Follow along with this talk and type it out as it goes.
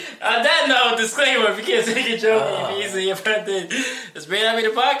On that note, disclaimer: if you can't take a joke, you easily offended. This may not be the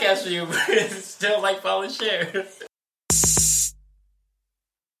podcast for you, but still like, follow, share.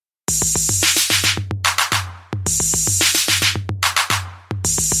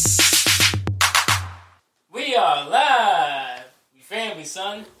 We are live. We family,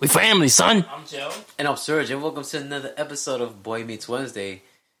 son. We family, son. I'm Joe. And I'm Serge, and welcome to another episode of Boy Meets Wednesday.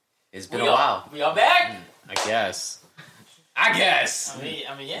 It's been a while. We are back? I guess. I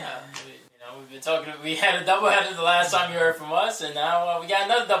mean, yeah. We've been talking. We had a doubleheader the last time you heard from us, and now we got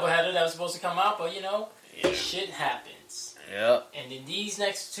another doubleheader that was supposed to come out, but shit happens. Yep. And in these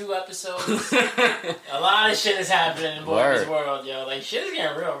next two episodes, a lot of shit is happening in Boy Meets World, yo. Like, shit is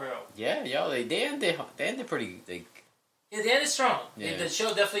getting real. Yeah, yo, they ended pretty, yeah, they ended strong. Yeah. The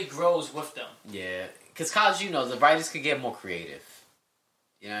show definitely grows with them. Yeah, because college, the writers could get more creative.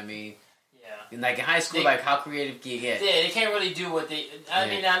 You know what I mean? Yeah. Like in high school, how creative can you get? Yeah, they can't really do what they... I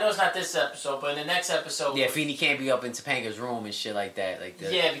mean, I know it's not this episode, but in the next episode... Yeah, Feeny can't be up in Topanga's room and shit like that.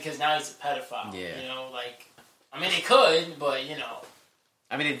 Yeah, because now he's a pedophile. Yeah. I mean, they could, but,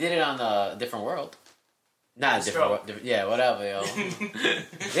 I mean, they did it on a different world. Not a different world. Yeah, whatever, yo.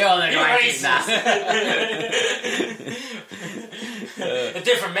 They all look like it. Nah. A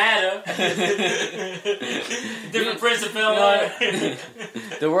different matter. Different principle.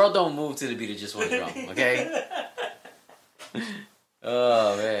 The world don't move to the beat of just one drum, okay?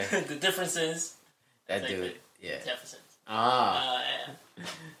 Oh, man. The differences. That dude, yeah. Jefferson. Yeah.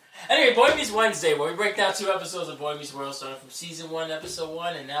 Anyway, Boy Meets Wednesday, where we break down 2 episodes of Boy Meets World, starting from Season 1, Episode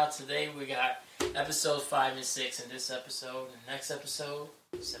 1, and now today we got Episodes 5 and 6 in this episode, and the next episode,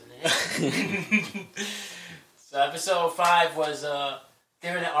 7 and 8. So Episode 5 was,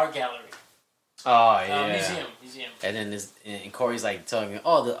 they're in an art gallery. Oh, yeah. Museum. And then and Corey's like telling me,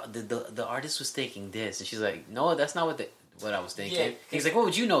 oh, the artist was thinking this. And she's like, no, that's not what I was thinking. Yeah, he's like, what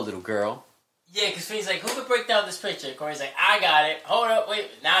would you know, little girl? Yeah, because Finn's like, who could break down this picture? Corey's like, I got it. Hold up, wait.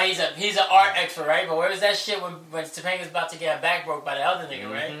 Now he's an art expert, right? But where was that shit when Topanga's about to get her back broke by the other nigga,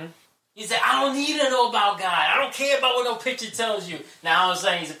 right? He's like, I don't need to know about God. I don't care about what no picture tells you. Now all of a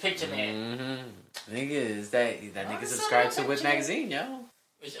sudden he's a picture man. Nigga, that nigga subscribed to Whip Magazine, yo.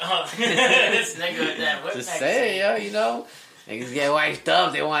 This nigga with that Whip Just Magazine. say, yo, niggas get wiped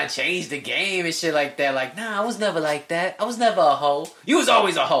up. They want to change the game and shit like that. Like, nah, I was never like that. I was never a hoe. You was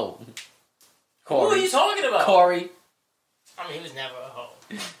always a hoe. Corey. Who are you talking about? Corey. I mean, he was never a hoe.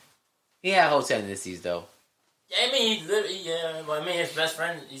 He had hoe tendencies, though. Yeah, I mean, his best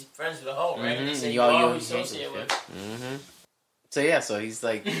friend, he's friends with a hoe, right? Mm-hmm. He said you associate with. Mm-hmm. So, yeah, she's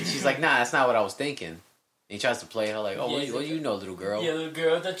like, nah, that's not what I was thinking. And he tries to play her like, oh, what do you know, little girl? Yeah, little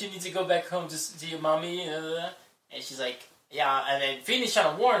girl, don't you need to go back home to your mommy? And she's like, yeah, and then Phoenix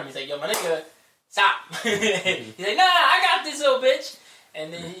trying to warn him. He's like, yo, my nigga, stop. He's like, nah, I got this little bitch.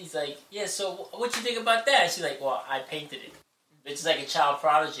 And then he's like, yeah, so what you think about that? She's like, well, I painted it. Bitch is like a child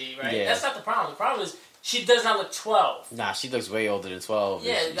prodigy, right? Yeah. That's not the problem. The problem is she does not look 12. Nah, she looks way older than 12.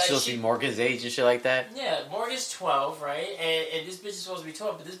 Yeah, she's supposed to be Morgan's age and shit like that. Yeah, Morgan's 12, right? And this bitch is supposed to be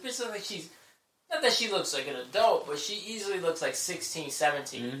 12, but this bitch looks like she's... Not that she looks like an adult, but she easily looks like 16,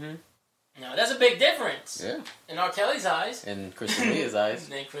 17. Mm-hmm. That's a big difference. Yeah. In R. Kelly's eyes. And Crystalia's eyes.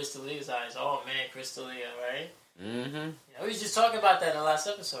 And then Crystalia's eyes. Oh, man, Crystalia, right? Mm-hmm. We was just talking about that in the last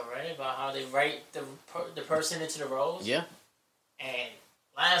episode, right? About how they write the person into the roles. Yeah. And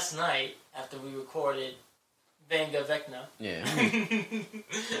last night, after we recorded Venga Vecna, yeah,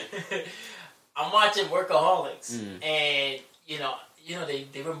 I'm watching Workaholics, and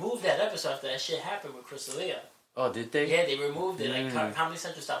they removed that episode after that shit happened with Crystalia. Oh, did they? Yeah, they removed it. Like Comedy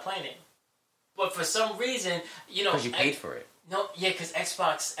Central stopped playing it. But for some reason, because you paid for it. No, yeah, because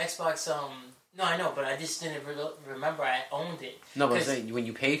Xbox. No, I know, but I just didn't remember I owned it. No, but when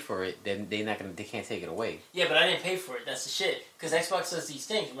you paid for it, then they can't take it away. Yeah, but I didn't pay for it. That's the shit. Because Xbox does these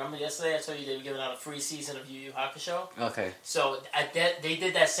things. Remember yesterday I told you they were giving out a free season of Yu Yu Hakusho? Okay. So they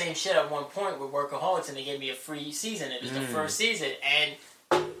did that same shit at one point with Workaholics, and they gave me a free season. It was the first season, and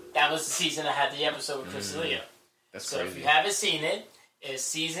that was the season I had the episode with Crystalia. That's so crazy. if you haven't seen it, it's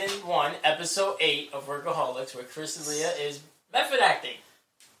season 1, episode 8 of Workaholics, where Crystalia is method acting.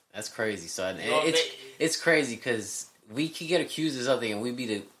 That's crazy, son. It's crazy because we could get accused of something and we'd be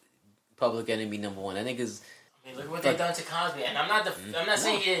the public enemy number one. That niggas. I mean, look what they done to Cosby, and I'm not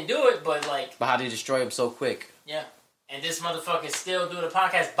saying he didn't do it, but like. But how did they destroy him so quick? Yeah, and this motherfucker is still doing a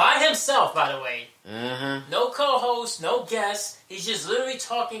podcast by himself. By the way, no co-host, no guest. He's just literally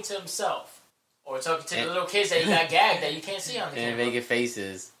talking to himself, or talking to the little kids that he got gagged that you can't see on the camera. And making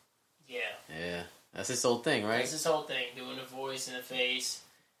faces. Yeah. Yeah, that's his whole thing, right? That's his whole thing, doing the voice and the face.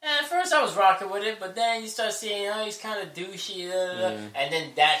 And at first I was rocking with it, but then you start seeing, oh, he's kind of douchey, and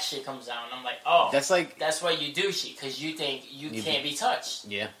then that shit comes out, and I'm like, oh, that's why you douchey, because you think you can't be touched.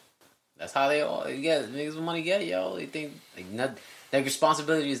 Yeah, that's how they all get niggas with money get it, yo. They think like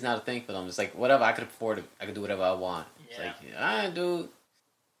responsibility is not a thing for them. It's like whatever I could afford it, I could do whatever I want. It's like, alright, dude,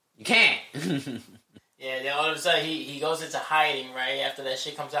 you can't. Yeah, then all of a sudden he goes into hiding right after that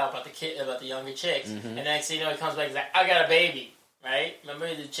shit comes out about the younger chicks, and next thing you know he comes back, he's like, I got a baby. Right? Remember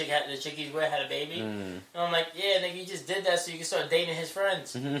the chick he's with had a baby? And I'm like, yeah, nigga, you just did that so you can start dating his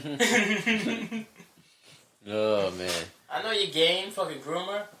friends. Oh, man. I know your game, fucking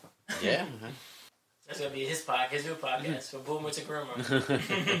groomer. Yeah. That's going to be his new podcast, from Boomer to Groomer.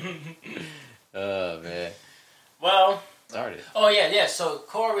 Oh, man. Well. Started. Oh, yeah. So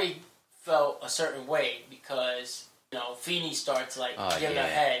Corey felt a certain way because... You know, Feeny starts, like, giving her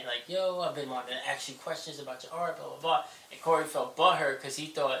head, like, yo, I've been wanting to ask you questions about your art, blah, blah, blah. And Corey felt butthurt because he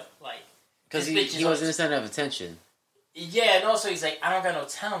thought, like... Because he was in the center of attention. Yeah, and also he's like, I don't got no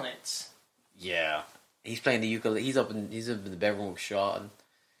talent. Yeah. He's playing the ukulele. He's up in the bedroom with Sean.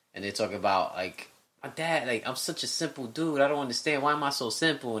 And they're talking about, like, my dad, like, I'm such a simple dude. I don't understand. Why am I so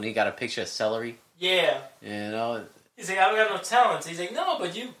simple? And he got a picture of celery. Yeah. You know? He's like, I don't got no talent. He's like, no,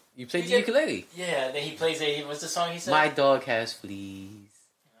 but you... You played the ukulele. Yeah, then he plays what's the song he said? My dog has fleas.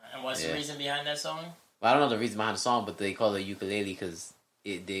 And what's the reason behind that song? Well, I don't know the reason behind the song, but they call it ukulele because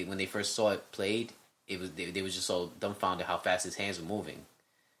when they first saw it played, they was just so dumbfounded how fast his hands were moving.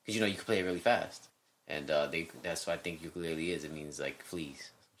 Because, you know, you can play it really fast. And that's what I think ukulele is. It means, like,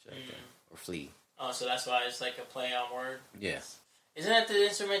 fleas. Like or flea. Oh, so that's why it's like a play on word? Yeah. Isn't that the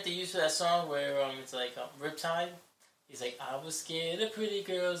instrument they use for that song where it's like Riptide? He's like, I was scared of pretty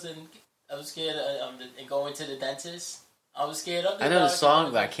girls and I was scared of and going to the dentist. I was scared of the I know the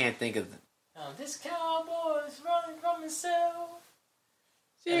song, but I can't think of... This cowboy's running from himself.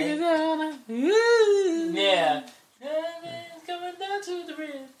 Yeah. Coming down to the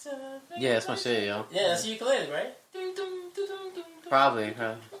riptide. Yeah, that's my shit, yo. Yeah, that's ukulele, right? Probably.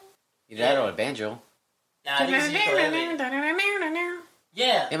 Either that or a banjo. Nah, I think it's ukulele.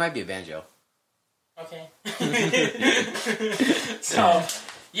 Yeah. It might be a banjo. Okay.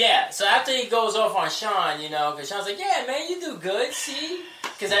 So after he goes off on Sean, you know, because Sean's like, yeah, man, you do good, see?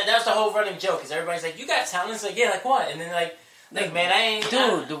 Because that was the whole running joke, because everybody's like, you got talent? It's like, yeah, like what? And then like man, I ain't...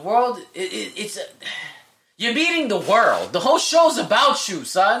 Dude, the world, it's... You're meeting the world. The whole show's about you,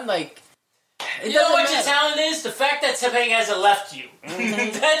 son. Like, you know what your talent is? The fact that Topanga hasn't left you.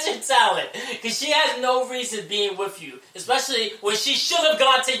 That's your talent. Because she has no reason being with you. Especially when she should have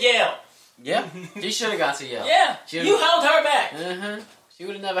gone to Yale. Yeah, she should have gone to Yale. Yeah, you held her back. She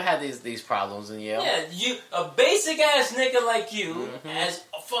would have never had these problems in Yale. Yeah, a basic ass nigga like you, as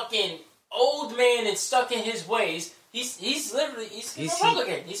a fucking old man and stuck in his ways. He's literally a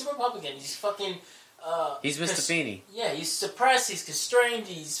Republican. He's a Republican. He's fucking. He's Mr. Feeney. Yeah, he's suppressed. He's constrained.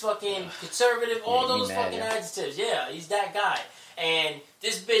 He's fucking conservative. All those fucking adjectives. Yeah, he's that guy. And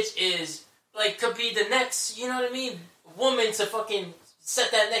this bitch is like could be the next. You know what I mean? Woman to fucking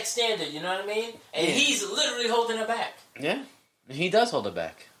set that next standard, you know what I mean? And he's literally holding her back. Yeah. He does hold her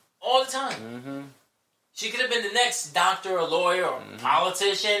back. All the time. She could have been the next doctor or lawyer or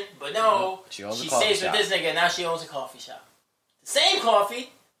politician, but no. She stays with this nigga and now she owns a coffee shop. The same coffee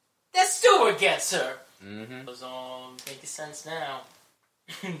that Stewart gets her. It's all making sense now.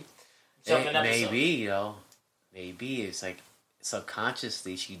 Maybe, yo. Maybe it's like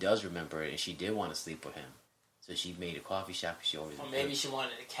subconsciously she does remember it and she did want to sleep with him. So she made a coffee shop. Or maybe she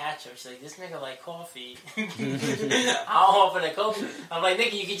wanted to catch her. She's like, this nigga like coffee. I'll open a coffee. I'm like,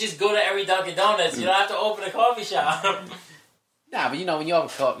 nigga, you can just go to every Dunkin' Donuts. You don't have to open a coffee shop. Nah, but you know, when you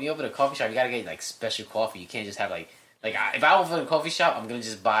open a coffee shop, you gotta get like special coffee. You can't just have like if I open a coffee shop, I'm gonna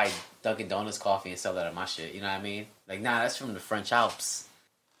just buy Dunkin' Donuts coffee and sell that on my shit. You know what I mean? Like, nah, that's from the French Alps.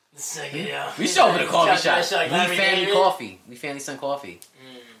 We should open a coffee shop. We Family Coffee. We Family Son Coffee.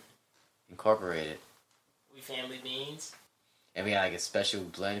 Incorporated. Family beans. And we had like a special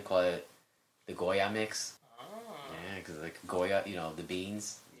blend called it the Goya mix. Oh. Yeah, because like Goya, you know, the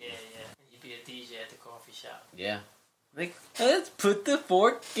beans. Yeah. You'd be a DJ at the coffee shop. Yeah. Like, let's put the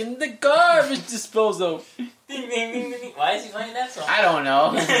fork in the garbage disposal. Ding, ding, ding, ding. Why is he playing that song? I don't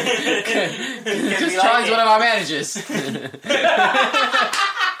know. Because Charlie's one of our managers.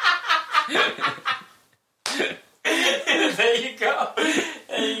 There you go.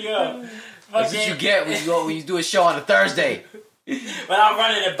 That's what you get when you do a show on a Thursday. Without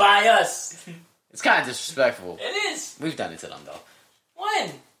running it by us. It's kind of disrespectful. It is. We've done it to them, though.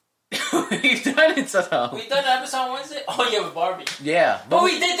 When? We've done it to them. We done the episode on Wednesday? Oh, yeah, with Barbie. Yeah. But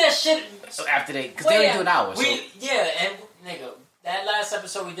we did that shit. So after because they only do an hour. And, nigga, that last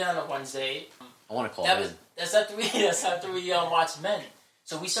episode we did on a Wednesday. I want to call That in. that's after we watched Men.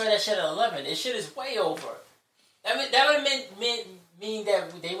 So we started that shit at 11. This shit is way over. That would mean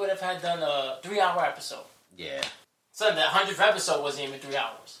that they would have had done a 3-hour episode. Yeah. So the 100th episode wasn't even 3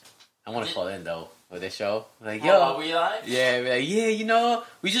 hours. I want to call in though for this show. Like, Yo, yo, are we live? yeah, be like, yeah, you know,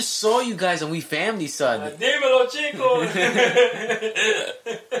 we just saw you guys and we family, son. Dímelo, chicos.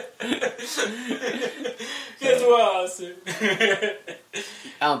 ¿Qué tú haces?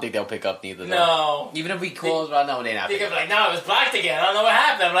 I don't think they'll pick up neither. Though. No. Even if we close right now, they're not. They could picking be up. like, no, it was blacked again. I don't know what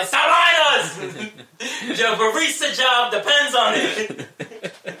happened. I'm like, stop lying to us. Your barista job depends on it.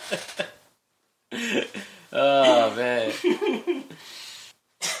 Oh man.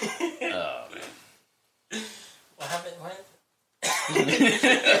 Oh man. What happened? What?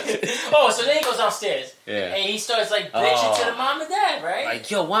 Oh, so then he goes downstairs. Yeah. And he starts like bitching to the mom and dad, right? Like,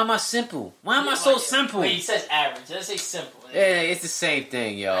 yo, why am I simple? Why am I so simple? Wait, he says average. Let's say simple. Yeah, it's the same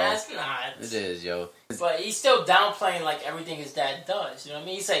thing, yo. That's not. It is, yo. But he's still downplaying like everything his dad does. You know what I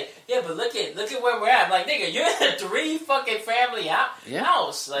mean? He's like, yeah, but look at where we're at. I'm like, nigga, you're in a 3 fucking family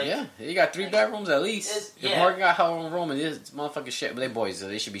house. Like, yeah, you got 3 bedrooms at least. If Morgan got her own room and this motherfucking shit, but they boys, so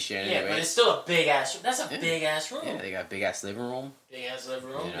they should be sharing yeah, anyway. but it's still a big ass. That's a big ass room. Yeah, they got big ass living room. Big ass living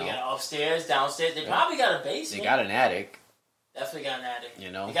room. You know? They got upstairs, downstairs. They probably got a basement. They got an attic. Definitely got an attic.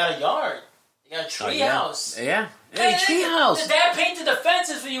 You know, they got a yard. They got a tree house. Yeah. Hey, tree house. The dad painted the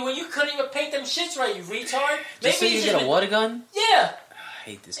fences for you when you couldn't even paint them shits right, you retard. Just so you get a water gun? Yeah. I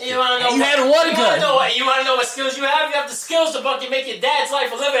hate this And kid. you want to know? You had a water gun. You want to know what skills you have? You have the skills to fucking make your dad's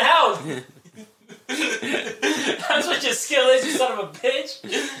life a living hell. That's what your skill is, you son of a bitch.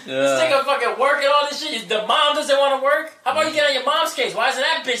 This nigga fucking working all this shit. The mom doesn't want to work. How about you get on your mom's case? Why isn't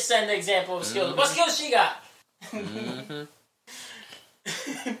that bitch setting the example of skills? What skills she got?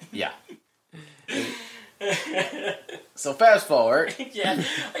 Yeah. So fast forward. Yeah.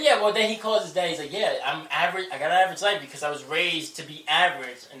 Well, then he calls his dad. He's like, "Yeah, I'm average. I got an average life because I was raised to be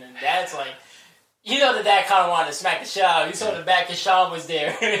average." And then dad's like, "You know, the dad kind of wanted to smack the shit out. You saw the back, and Sean was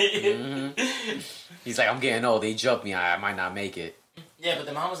there." He's like, "I'm getting old. They jumped me. I might not make it." Yeah, but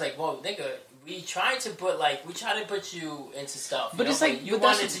the mom was like, "Whoa, nigga, we tried to put you into stuff, but it's like you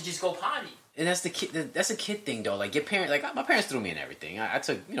wanted to just go potty." And that's the kid. That's a kid thing, though. Like your parents, like my parents threw me in everything. I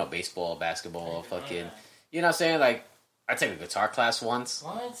took, baseball, basketball, fucking. You know what I'm saying? Like I took a guitar class once.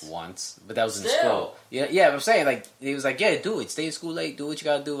 What? Once, but that was in school. Yeah. But I'm saying, like, he was like, "Yeah, do it. Stay in school late. Do what you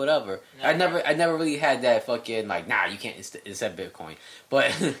gotta do. Whatever." No, I never really had that fucking like, nah, you can't accept Bitcoin.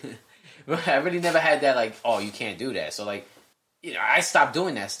 But I really never had that like, oh, you can't do that. So like, I stopped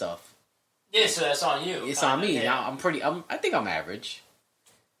doing that stuff. Yeah, so that's on you. It's on me. Yeah. Now I think I'm average.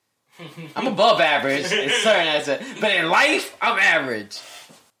 I'm above average in certain aspects, but in life, I'm average.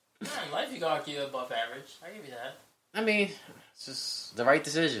 In life, you can argue above average. I give you that. I mean, it's just the right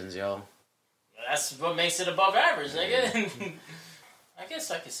decisions, yo. That's what makes it above average, nigga. I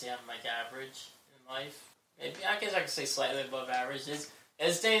guess I could say I'm like average in life. Maybe I guess I could say slightly above average. It's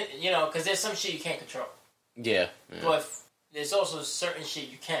because there's some shit you can't control. Yeah. But there's also certain shit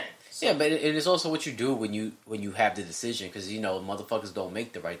you can. So. Yeah, but it is also what you do when you have the decision, because motherfuckers don't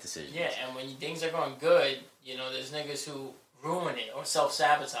make the right decisions. Yeah, and when things are going good, there's niggas who ruin it or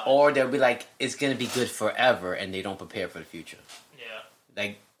self-sabotage. Or they'll be like, it's gonna be good forever, and they don't prepare for the future. Yeah.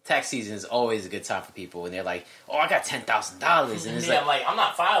 Like tax season is always a good time for people, and they're like, "Oh, I got $10,000," and it's I'm like, I'm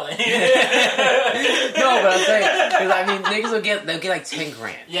not filing. No, but I'm saying, because I mean, niggas will get like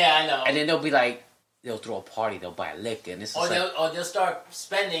 $10,000. Yeah, I know. And then they'll be like, they'll throw a party, they'll buy a liquor, and this is they'll start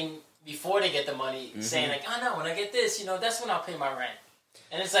spending before they get the money, saying like, "Oh no, when I get this, that's when I'll pay my rent."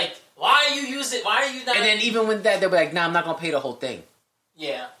 And it's like, why are you not? And then even with that, they'll be like, "Nah, I'm not gonna pay the whole thing.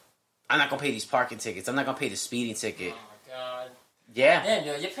 Yeah. I'm not gonna pay these parking tickets. I'm not gonna pay the speeding ticket." Oh my god. Yeah.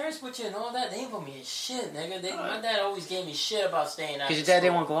 Damn, your parents put you in all that. They didn't put me in shit, nigga. My dad always gave me shit about staying out. Because your dad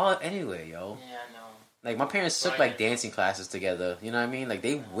didn't want to go out anyway, yo. Yeah, I know. Like, my parents took, like, dancing classes together. You know what I mean? Like,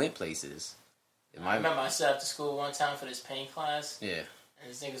 they went places. I remember I sat after school one time for this paint class. Yeah. And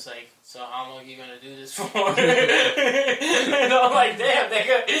this nigga's like, "So how long are you gonna do this for?" And I'm like, "Damn,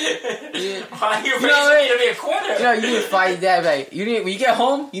 nigga, why are you raising me to be a quitter?" You need to fight dad. Like, when you get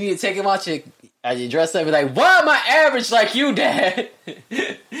home, you need to take him out your dress up and be like, "Why am I average like you, Dad?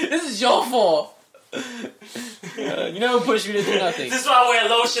 This is your fault. You never push me to do nothing." This is why I wear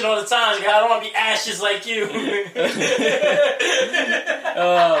lotion all the time, because I don't want to be ashes like you.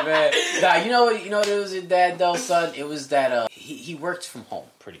 Oh man, nah, you know what it was your dad though, son. It was that he worked from home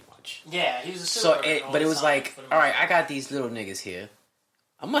pretty much. Yeah, he was a but it was like, all right, I got these little niggas here.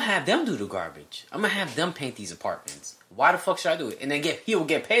 I'm gonna have them do the garbage. I'm gonna have them paint these apartments. Why the fuck should I do it? And then he will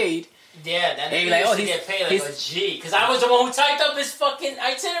get paid. Yeah, that nigga used to get paid like a G. Because I was the one who typed up his fucking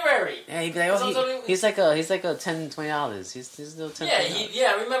itinerary. Yeah, he'd be like, he's like a $10, $20. He's still $10.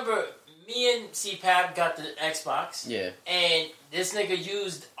 Yeah, I remember me and CPAP got the Xbox. Yeah. And this nigga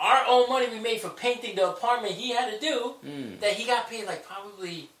used our own money we made for painting the apartment he had to do. That he got paid like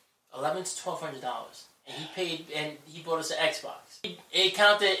probably $1,100 to $1,200. And he paid, and he bought us an Xbox. It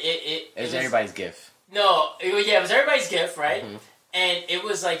counted, it was everybody's gift. No, it was everybody's gift, right? Mm-hmm. And it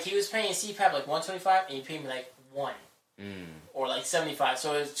was like, he was paying CPAP like $125, and he paid me like $1. Or like $75,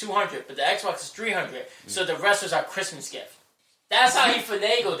 so it was $200, but the Xbox is $300, so the rest was our Christmas gift. That's how he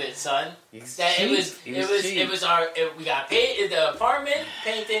finagled it, son. We got paid the apartment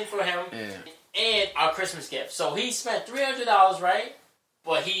painting for him, and our Christmas gift. So he spent $300, right?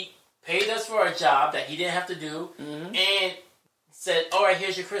 But he paid us for a job that he didn't have to do, and said, "All right,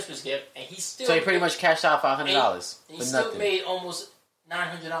 here's your Christmas gift," and he still. So he pretty much cashed out $500. He still made almost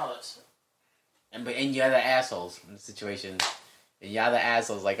 $900. And you other assholes in the situation, and you other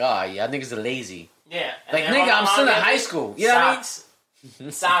assholes like, oh, y'all niggas are lazy. Yeah, like nigga, I'm still in high school. You know what I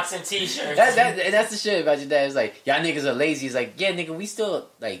mean? Socks and t-shirts. That's the shit about your dad. It's like y'all niggas are lazy. It's like, yeah, nigga, we still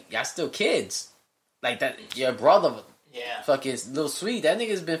like y'all still kids. Like that, your brother. Yeah. Fucking Lil Sweet. That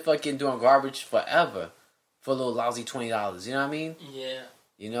nigga's been fucking doing garbage forever for a little lousy $20. You know what I mean? Yeah.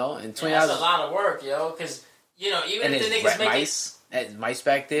 You know, and $20. That's a lot of work, yo. Because even if the niggas make mice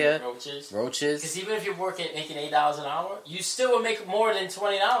back there, roaches. Because even if you're making $8 an hour, you still would make more than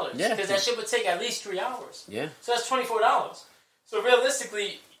 $20. Yeah. Because that shit would take at least 3 hours. Yeah. So that's $24. So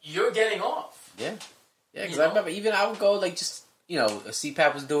realistically, you're getting off. Yeah. Yeah. Because I remember even I would go like just. You know, if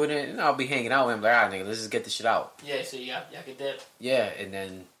CPAP was doing it, and I'll be hanging out with him like, ah, nigga, let's just get this shit out. Yeah, so y'all could dip. Yeah, and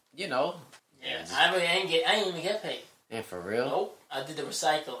then, you know. Yeah, I didn't even get paid. And for real? Nope, I did the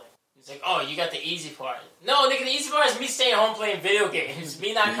recycling. It's like, oh, you got the easy part. No, nigga, the easy part is me staying home playing video games.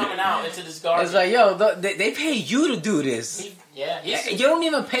 Me not coming out into this garbage. It's like, yo, they pay you to do this. You don't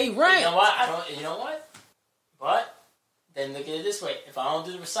even pay rent. You know what? You know what? But, then look at it this way. If I don't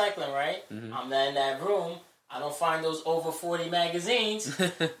do the recycling, right, I'm not in that room. I don't find those over 40 magazines. Me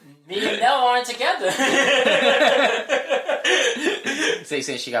and Nell aren't together. So you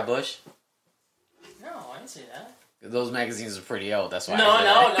saying she got Bush? No, I didn't say that. Those magazines are pretty old. That's why.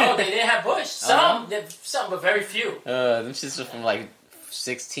 No, they didn't have Bush. Some, but very few. Them shits are from like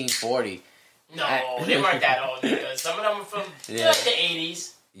 1640. No, they weren't that old. Nigga. Some of them were from like the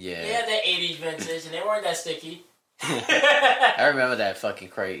 80s. Yeah, they had that 80s vintage, and they weren't that sticky. I remember that fucking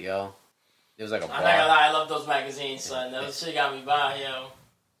crate, yo. It was like a bar. I'm not gonna lie, I love those magazines, son. Those shit got me by, yo.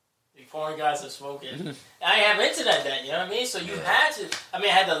 The foreign guys are smoking. I didn't have internet then, you know what I mean? So you had to... I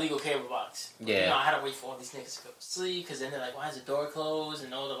mean, I had the legal cable box. Yeah. You know, I had to wait for all these niggas to go to sleep, because then they're like, why is the door closed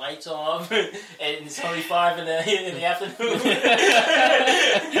and all the lights off? And it's only 5 in the afternoon.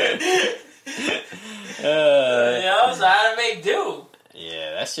 You know, so I had to make do.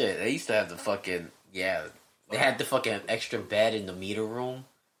 Yeah, that shit. They used to have the fucking... Yeah. They had the fucking extra bed in the meter room.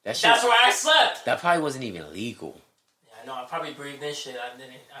 That's where I slept. That probably wasn't even legal. Yeah, I know. I probably breathed this shit. I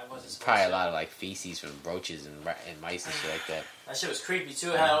wasn't supposed probably to. A lot of like feces from roaches and mice and shit like that. That shit was creepy too.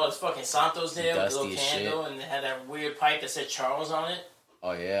 It had all those fucking Santos there with a little candle, and it had that weird pipe that said Charles on it.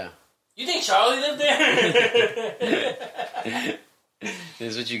 Oh yeah. You think Charlie lived there? This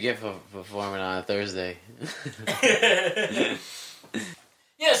is what you get for performing on a Thursday.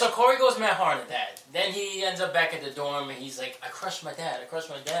 Yeah, so Corey goes mad hard at that. Then he ends up back at the dorm, and he's like, I crushed my dad,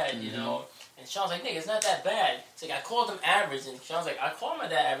 you know? And Sean's like, nigga, it's not that bad. It's like, I called him average, and Sean's like, I called my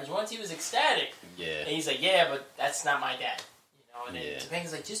dad average once he was ecstatic. Yeah. And he's like, yeah, but that's not my dad. You know, and then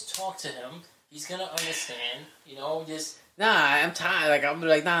Topanga's like, just talk to him. He's gonna understand, you know, just... Nah, I'm tired.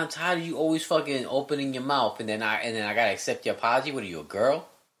 I'm tired of you always fucking opening your mouth, and then I gotta accept your apology. What are you, a girl?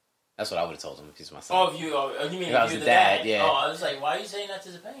 That's what I would have told him if he's my son. Oh, you mean if I was the dad? Yeah. Oh, I was like, why are you saying that to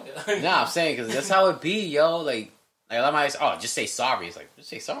Topanga? Nah, I'm saying because that's how it be, yo. Like a lot of my just say sorry. It's like, just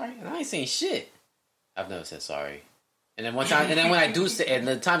say sorry, and I ain't saying shit. I've never said sorry. And then one time, and then when I do say, and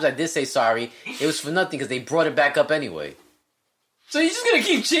the times I did say sorry, it was for nothing because they brought it back up anyway. So you're just gonna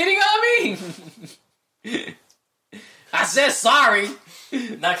keep cheating on me? I said sorry.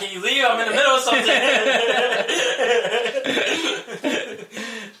 Now can you leave? I'm in the middle of something.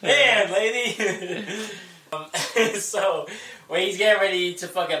 Man, lady. So when he's getting ready to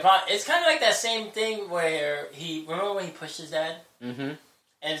fucking pop, it's kind of like that same thing where remember when he pushed his dad? Mm-hmm. And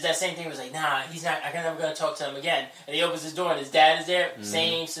it's that same thing. It was like, nah, he's not. I'm never gonna talk to him again. And he opens his door, and his dad is there. Mm-hmm.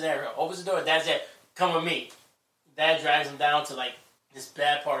 Same scenario. Opens the door, dad's there. Come with me. Dad drags him down to like this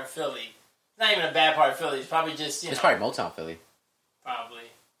bad part of Philly. It's not even a bad part of Philly. It's probably just It's probably Motown Philly. Probably.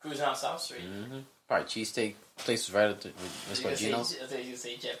 Cruising on South Street. Mm-hmm. Probably cheesesteak place was right up there. Let's go Gino's. I thought you were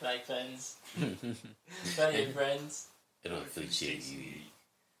say Jet Black Friends. Funny and Friends. They don't appreciate you.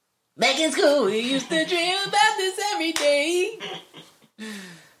 Back in school, we used to dream about this every day.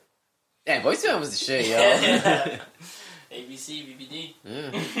 Damn, Boyz II Men was the shit, yo. ABC, BBD.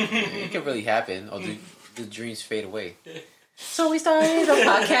 Yeah. It could really happen, or the dreams fade away. So we started a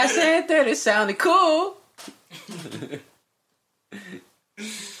podcast and that it sounded cool.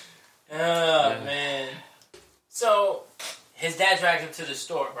 Man. So, his dad drags him to the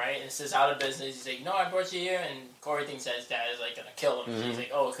store, right? And it says out of business. He's like, no, I brought you here. And Corey thinks that his dad is like gonna kill him. Mm-hmm. He's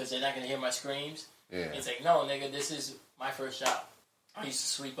like, oh, because they're not gonna hear my screams. Yeah. He's like, no, nigga, this is my first job. I used to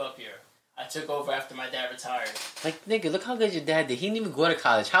sweep up here. I took over after my dad retired. Like, nigga, look how good your dad did. He didn't even go to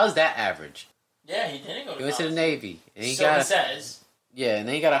college. How's that average? Yeah, he didn't go to college. He went to the Navy. And he so he says. Yeah, and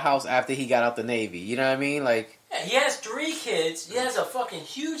then he got a house after he got out the Navy. You know what I mean? Like, yeah, he has 3 kids. He has a fucking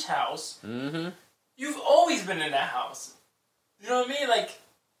huge house. Mm-hmm. You've always been in that house. You know what I mean? Like,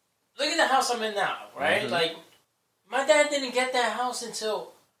 look at the house I'm in now, right? Mm-hmm. Like, my dad didn't get that house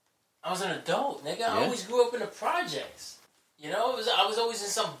until I was an adult, nigga. I always grew up in the projects. You know, I was always in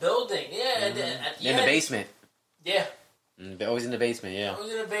some building. Yeah. Mm-hmm. In the basement. Yeah. Always in the basement, yeah. I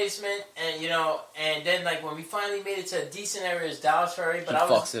was in the basement, and, you know, and then, like, when we finally made it to a decent area, it's Dallas Ferry, but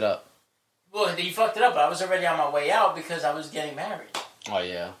fucks it up. Well, he fucked it up, but I was already on my way out because I was getting married. Oh,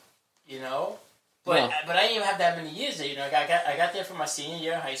 yeah. You know? But I didn't even have that many years there. You know, I got there for my senior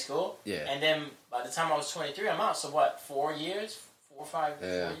year of high school. Yeah. And then by the time I was 23, I'm out. So what? 4 years? 4 or 5?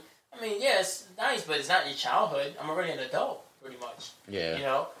 Yeah. 4 I mean, yeah, it's nice, but it's not your childhood. I'm already an adult, pretty much. Yeah. You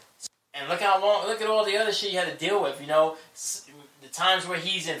know? And look at all the other shit you had to deal with, you know? The times where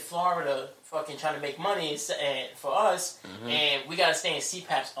he's in Florida fucking trying to make money and for us, and we got to stay in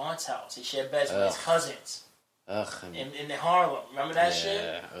CPAP's aunt's house. He shared beds with his cousins. In Harlem. Remember that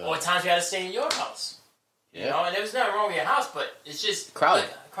shit? Or times we had to stay in your house. Yeah. You know? And there was nothing wrong with your house, but it's just... Crowded.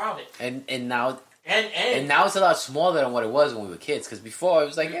 And now... And now it's a lot smaller than what it was when we were kids. Because before, it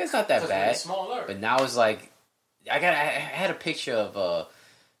was like, yeah, it's not that bad. Smaller. But now it's like... I had a picture of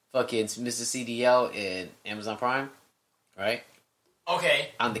fucking Mr. CDL in Amazon Prime, right? Okay.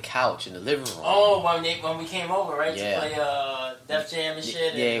 On the couch in the living room. Oh, when we came over, right? Yeah. To play Def Jam and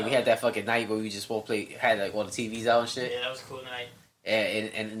shit. Yeah, and, we had that fucking night where we just had like all the TVs out and shit. Yeah, that was a cool night.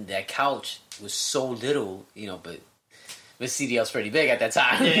 And that couch was so little, you know, but CDL's pretty big at that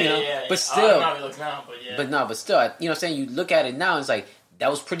time. Yeah, you know? yeah. But still. Now he looks now, but yeah. But still, you know what I'm saying? You look at it now, and it's like, that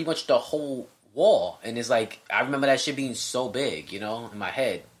was pretty much the whole wall. And it's like, I remember that shit being so big, you know, in my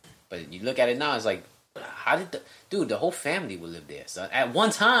head. But you look at it now, it's like, how did the whole family would live there, son? At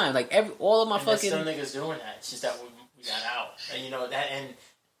one time, like all of my fucking... Some niggas doing that. It's just that we got out. And, you know,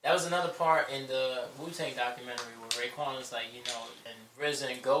 that was another part in the Wu-Tang documentary where Raekwon was like, you know, and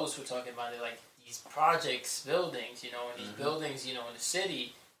RZA and Ghost were talking about it, like, these projects, buildings, you know, and these buildings, you know, in the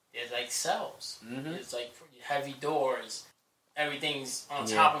city, there's like cells. There's like heavy doors. Everything's on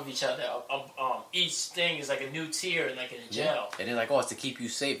top of each other. Each thing is like a new tier and like in a jail. And they're like, oh, it's to keep you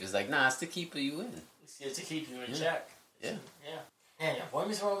safe. It's like, nah, it's to keep you in. It's to keep you in check. Yeah. Yeah, Boy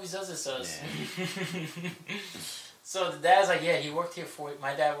Meets World always does this to us. Yeah. So the dad's like, yeah,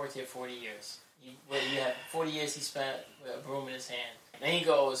 my dad worked here 40 years. He had 40 years he spent with a broom in his hand. And then he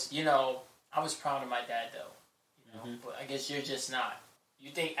goes, you know, I was proud of my dad though. You know, but I guess you're just not.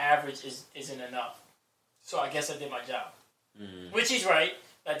 You think average isn't enough. So I guess I did my job. Which he's right.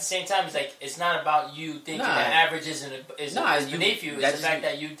 But at the same time, it's like, it's not about you thinking that average is beneath you. It's the fact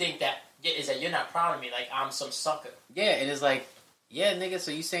that you think that is that you're not proud of me, like I'm some sucker. Yeah, and it's like, yeah, nigga,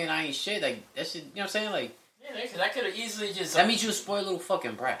 so you saying I ain't shit? Like, that shit, you know what I'm saying? Like, yeah, because I could have easily just... That means you a spoiled little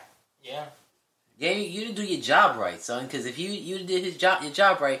fucking brat. Yeah. Yeah, you didn't do your job right, son, because if you did your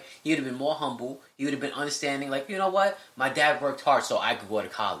job right, you would have been more humble, you would have been understanding, like, you know what? My dad worked hard so I could go to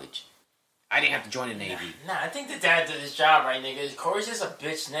college. I didn't have to join the Navy. Nah, I think the dad did his job right, nigga. Corey's just a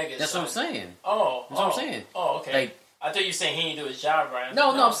bitch nigga. That's what I'm saying. That's what I'm saying. Oh, okay. Like, I thought you were saying he didn't do his job right.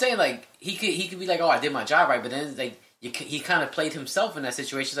 No, I'm saying, like, he could be like, oh, I did my job right, but then, like, he kind of played himself in that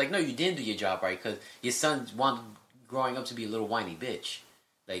situation. He's like, no, you didn't do your job right, because your son wanted growing up to be a little whiny bitch.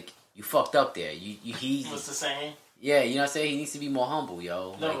 Like, you fucked up there. What's the saying? Yeah, you know what I'm saying? He needs to be more humble,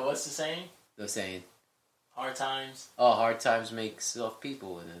 yo. No, but what's the saying? The saying. Hard times. Oh, hard times make soft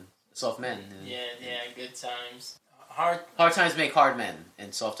people, and then soft men. Yeah, good times. Hard times make hard men,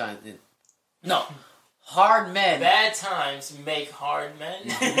 and soft times... No. Hard men. Bad times make hard men. And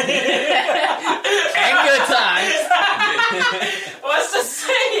good times. What's the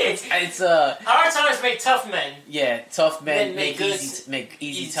saying? It's hard times make tough men. Yeah, tough men make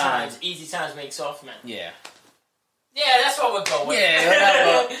easy times. Easy times make soft men. Yeah. Yeah, that's what we'll go with. Yeah,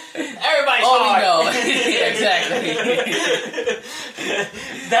 whatever. Everybody's Oh, hard. we know. Yeah, exactly.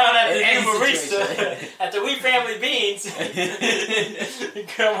 Down at the Any new barista, at the We Family Beans,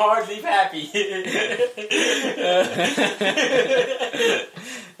 come hard, leave happy.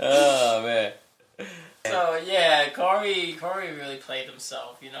 Oh, man. So, yeah, Corey really played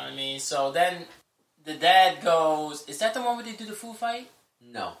himself, you know what I mean? So then the dad goes, is that the one where they do the food fight?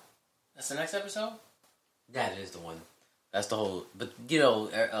 No. That's the next episode? That is the one. That's the whole... But, you know,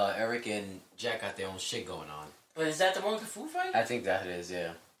 Eric and Jack got their own shit going on. But is that the one with the food fight? I think that is,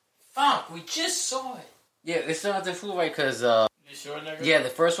 yeah. Fuck, we just saw it. Yeah, it's not the food fight because... You sure, nigga? Yeah, the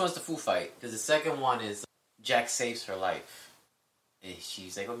first one's the food fight. Because the second one is Jack saves her life. And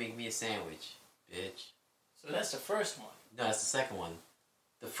she's like, oh, make me a sandwich, bitch. So that's the first one. No, that's the second one.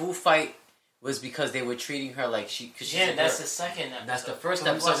 The food fight was because they were treating her like she... Cause she's Yeah, that's the second episode. That's the first So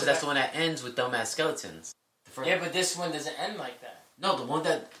we episode, watched because that's that- the one that ends with dumbass skeletons. Yeah, but this one doesn't end like that. No, the one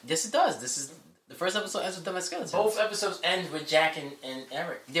that... Yes, it does. This is... The first episode ends with dumbass skeletons. Both episodes end with Jack and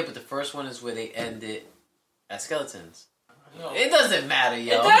Eric. Yeah, but the first one is where they end it at skeletons. No. It doesn't matter,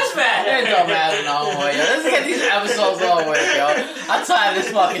 yo. It does matter. It don't matter no more, yo. Let's get these episodes over with, yo. I'm tired of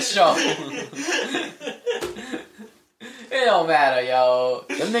this fucking show. It don't matter, yo.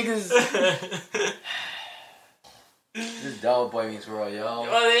 Them niggas... This dog boy means world, yo.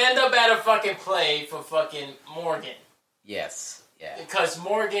 Well, they end up at a fucking play for fucking Morgan. Yes. Yeah. Because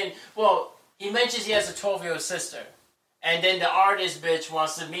Morgan, well, he mentions he has a 12-year-old sister. And then the artist bitch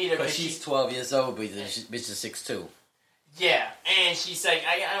wants to meet her. Because she's 12 years old, but the bitch is 6'2". Yeah, and she's like,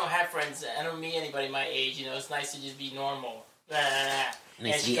 I don't have friends. I don't meet anybody my age. You know, it's nice to just be normal. Blah, blah, blah.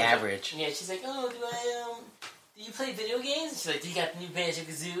 Nice to she be goes, average. Yeah, she's like, oh, do you play video games? She's like, do you got the new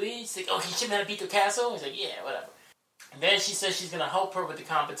Banjo-Kazooie? She's like, oh, can you show me how to beat the castle? He's like, yeah, whatever. And then she says she's going to help her with the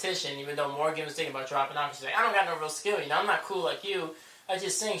competition, even though Morgan was thinking about dropping out. She's like, I don't got no real skill. You know, I'm not cool like you. I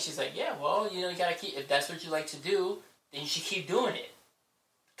just sing. She's like, yeah, well, you know, you got to keep, if that's what you like to do, then you should keep doing it.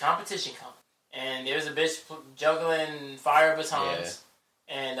 Competition comes. And there's a bitch juggling fire batons.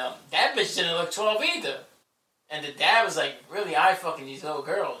 Yeah. And that bitch didn't look 12 either. And the dad was like, really eye-fucking these little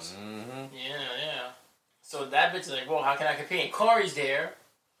girls. Mm-hmm. Yeah. So that bitch is like, well, how can I compete? And Corey's there.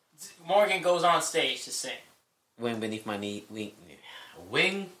 Morgan goes on stage to sing. Wing beneath my knee,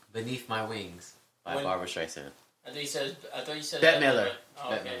 wing beneath my wings by Barbra Streisand. I thought you said Bette Miller. Oh,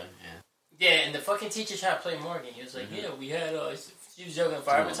 Bette okay. Miller. Yeah. Yeah, and the fucking teacher tried to play Morgan. He was like, yeah, we had she was juggling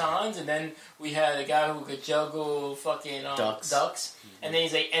fire batons, and then we had a guy who could juggle fucking ducks. Mm-hmm. And then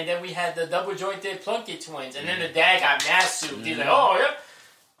he's like, and then we had the double jointed Plunkett twins, and then the dad got massive. Mm-hmm. He's like, oh yeah.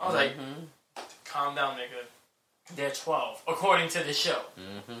 I was like, calm down, nigga. They're 12, according to the show.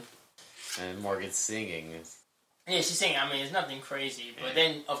 Mm-hmm. And Morgan's singing. Yeah, she's singing. I mean, it's nothing crazy. But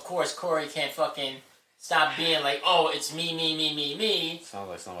then, of course, Corey can't fucking stop being like, oh, it's me. Sounds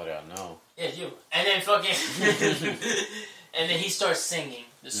like somebody I know. Yeah, you. And then fucking... and then he starts singing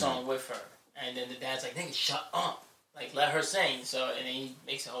the song with her. And then the dad's like, nigga, shut up. Like, let her sing. So, and then he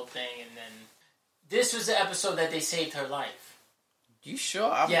makes the whole thing. And then... This was the episode that they saved her life. You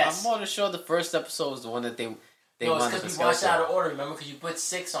sure? I'm more than sure the first episode was the one that they no, it's because we watched it out of order, remember? Because you put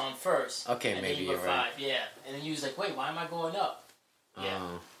 6 on first. Okay, and maybe then you you're put right. 5, yeah. And then you was like, wait, why am I going up? Yeah.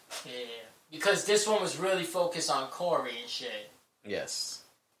 Oh. Yeah. Because this one was really focused on Corey and shit. Yes.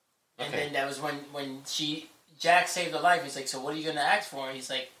 And then that was when Jack saved her life. He's like, so what are you going to ask for? And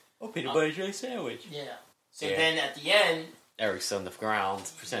he's like... Oh, peanut butter jelly sandwich. Yeah. So then at the end... Eric's on the ground,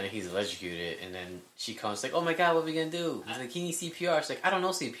 pretending he's electrocuted, and then she comes like, oh my god, what are we gonna do? He's like, he needs CPR. She's like, I don't know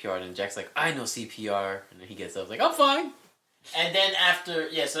CPR. And then Jack's like, I know CPR. And then he gets up like, I'm fine. And then after...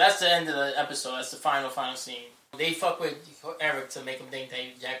 Yeah, so that's the end of the episode. That's the final scene. They fuck with Eric to make him think that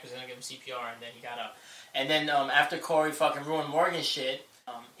Jack was going to give him CPR, and then he got up. And then after Corey fucking ruined Morgan's shit,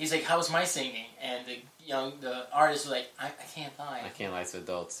 he's like, how's my singing? And the artist was like, I can't lie. I can't lie to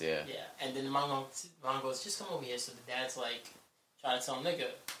adults, yeah. Yeah. And then the mom goes, just come over here. So the dad's like, trying to tell him, nigga,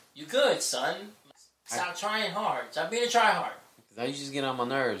 you good, son. Stop trying hard. Stop being a tryhard. Now you just get on my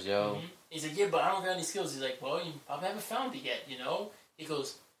nerves, yo. Mm-hmm. He's like, yeah, but I don't got any skills. He's like, well, you probably haven't found it yet, you know? He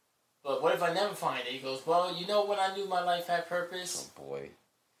goes... But what if I never find it? He goes, well, you know when I knew my life had purpose? Oh, boy.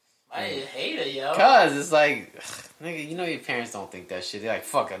 I hate it, yo. Cause it's like, nigga, you know your parents don't think that shit. They're like,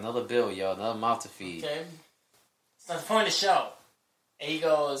 fuck, another bill, yo, another mouth to feed. Okay. It's not the point of the show. And he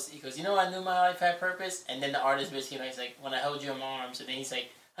goes, you know I knew my life had purpose? And then the artist basically, he's like, when I held you in my arms. And then he's like,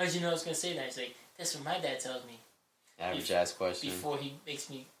 how did you know I was going to say that? He's like, that's what my dad tells me. Average ass question. Before he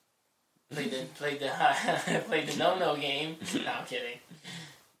makes me play the no-no game. No, I'm kidding.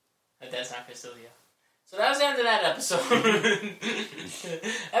 But that's not Castilla. So that was the end of that episode.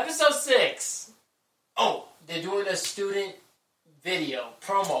 Episode 6. Oh, they're doing a student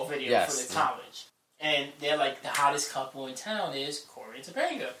promo video for the college. And they're like, the hottest couple in town is Corey and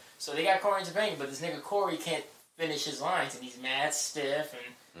Topanga. So they got Corey and Topanga, but this nigga Corey can't finish his lines, and he's mad stiff, and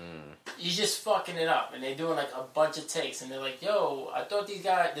he's just fucking it up. And they're doing like a bunch of takes, and they're like, yo, I thought these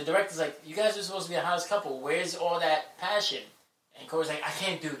guys, the director's like, you guys are supposed to be a hottest couple. Where's all that passion? And Corey's like, I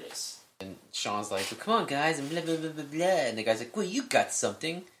can't do this. And Sean's like, well, come on, guys, and blah, blah, blah, blah, blah. And the guy's like, well, you got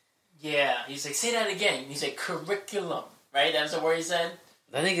something. Yeah, he's like, say that again. He's like, curriculum, right? That's the word he said?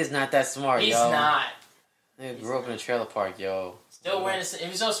 That nigga's not that smart, He's yo. not. He grew up in a trailer park, yo. Still wearing the same,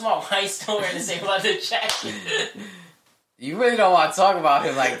 if he's so small, why he's still wearing the same leather jacket? You really don't want to talk about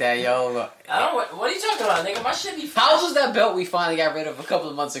him like that, yo. I don't. What are you talking about, nigga? My shit be fresh. How old was that belt we finally got rid of a couple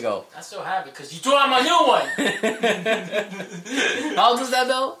of months ago? I still have it because you threw out my new one. How old was that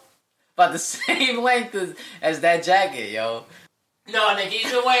belt? About the same length as that jacket, yo. No, nigga, he's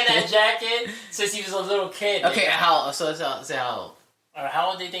been wearing that jacket since he was a little kid. Okay, nigga. how? So say how old? Or how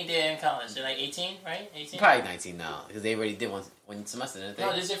old do you think they're in college? They're like 18, right? 18? Probably 19 now, because they already did one semester, didn't they?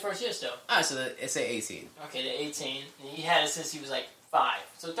 No, this is their first year still. Alright, so it's say 18. Okay, they're 18. And he had it since he was like 5.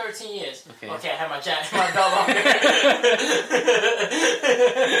 So 13 years. Okay, I had my jacket, my belt on there.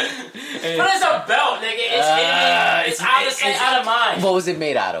 But it's a belt, nigga. It's hidden. It's out of sight, out of mind. What was it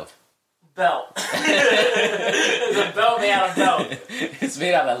made out of? Belt. It's a belt made out of belt. It's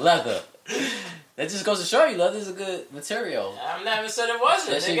made out of leather. That just goes to show you, leather is a good material. I never said it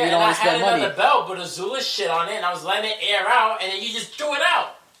wasn't. Especially Nigga, if you don't and I want to had spend another money. belt, but Azula shit on it, and I was letting it air out, and then you just threw it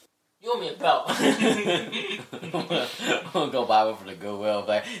out. You owe me a belt. I'm gonna go buy one from the Goodwill.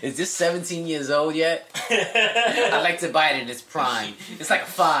 Like, is this 17 years old yet? I'd like to buy it in its prime. It's like a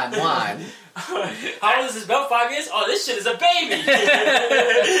fine wine. How old is this belt? 5 years? Oh, this shit is a baby.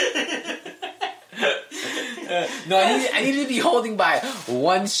 No, I need to be holding by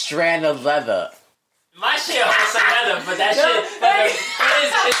one strand of leather. My shit holds some leather, but that shit,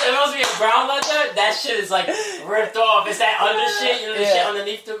 it's supposed to be a brown leather. That shit is like ripped off. It's that under shit, you know, the shit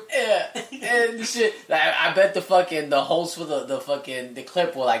underneath the. Yeah, and the shit. Like, I bet the holes for the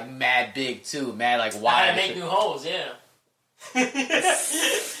clip were like mad big too, mad like wide. I had to make new holes, yeah.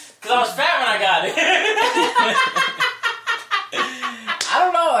 Because I was fat when I got it. I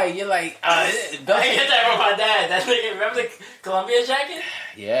don't know. Like, you're like, I get that from my dad. That nigga, remember the Columbia jacket?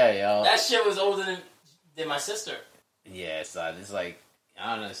 Yeah, yo. That shit was older than my sister. Yeah, son. It's like,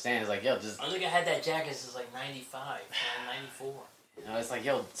 I don't understand. It's like, yo, just. I think I had that jacket since like 95, 94. You know, it's like,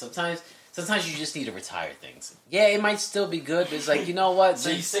 yo, sometimes you just need to retire things. Yeah, it might still be good, but it's like, you know what? So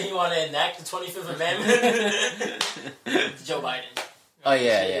you say you want to enact the 25th Amendment? Joe Biden. Oh,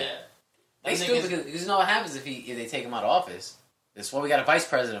 yeah. They Them still, niggas- because you know what happens if they take him out of office? That's what we got a vice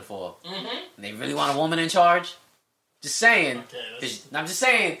president for. Mm-hmm. And they really want a woman in charge? Just saying. Okay, I'm just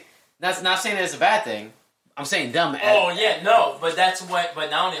saying. Not saying that it's a bad thing. I'm saying dumb. Oh, yeah, no. But that's what... But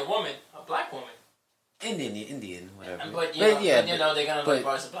not only a woman, a black woman. Indian, whatever. But you know, they're going to look for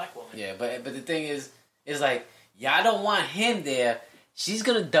us a black woman. Yeah, but the thing is like, y'all don't want him there. She's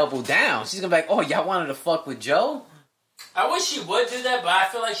going to double down. She's going to be like, oh, y'all wanted to fuck with Joe? I wish she would do that, but I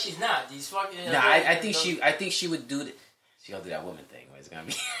feel like she's not. These fucking... Nah, I think she would do that. She gonna do that woman thing where it's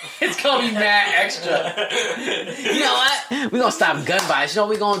gonna be mad extra. You know what? We gonna stop gun violence. You know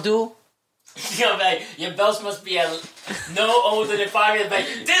what we gonna do? You know, like, your belts must be no older than 5 years. Like,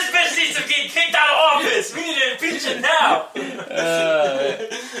 this bitch needs to get kicked out of office. We need to impeach her now.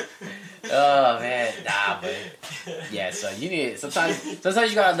 Oh man, nah, but yeah. So you need sometimes you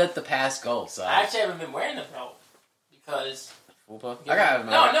gotta let the past go. So I actually haven't been wearing the belt because. Fupa? I got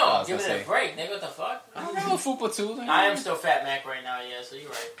no. Give it a break, nigga. What the fuck? I don't know Fupa too. I am still fat Mac right now, yeah. So you're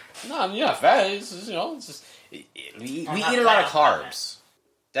right. No, you're not fat. It's just, it's just we eat a lot of carbs.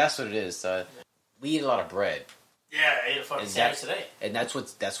 That's what it is. So we eat a lot of bread. Yeah, I ate a fucking sandwich today. And that's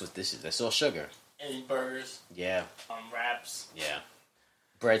what this is. That's all sugar. And burgers. Yeah. Wraps. Yeah.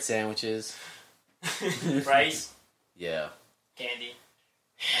 Bread sandwiches. Rice. Yeah. Candy.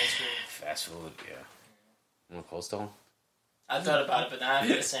 Ice cream. Fast food. Yeah. Want Cold Stone? I thought about it, but now I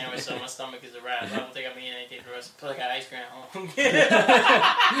feel a sandwich, so my stomach is a wrap. I don't think I'm eating anything for the rest. Plus, I got ice cream at home.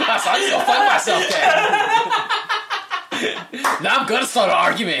 So I'm just gonna fuck myself then. Now I'm gonna start an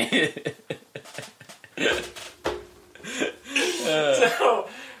argument. So,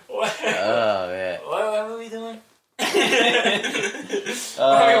 what? Oh man. What were we doing?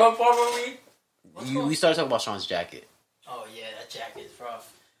 What part were we? We started talking about Sean's jacket. Oh yeah, that jacket is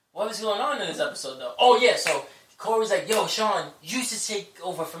rough. What was going on in this episode though? Oh yeah, so Corey's like, yo, Sean, you should take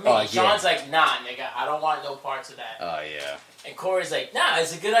over for me. Oh, yeah. Sean's like, nah, nigga, I don't want no parts of that. Oh yeah. And Corey's like, nah,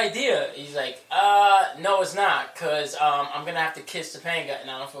 it's a good idea. He's like, no, it's not, because I'm going to have to kiss Topanga, and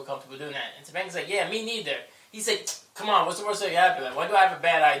I don't feel comfortable doing that. And Topanga's like, yeah, me neither. He's like, come on, what's the worst thing that can happen? Like, why do I have a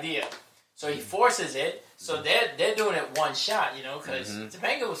bad idea? So he forces it. So they're doing it one shot, you know, because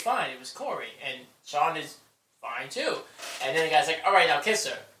Topanga was fine. It was Corey. And Sean is fine, too. And then the guy's like, all right, now kiss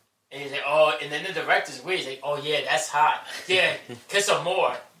her. And he's like, oh, and then the director's weird. He's like, oh, yeah, that's hot. Yeah, kiss her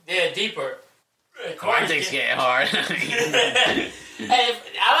more. Yeah, deeper. My dick's getting hard. Hey,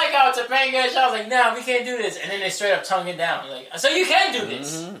 I like how Topanga and Sean's like, no, we can't do this. And then they straight up tongue it down. Like, so you can do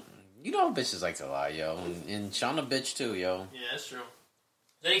this. You know bitches like to lie, yo. And Sean a bitch, too, yo. Yeah, that's true.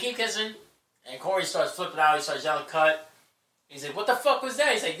 So they keep kissing. And Corey starts flipping out. He starts yelling, cut. He's like, what the fuck was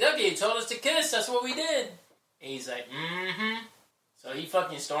that? He's like, look, you told us to kiss. That's what we did. And he's like, So he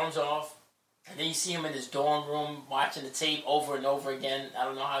fucking storms off. And then you see him in his dorm room watching the tape over and over again. I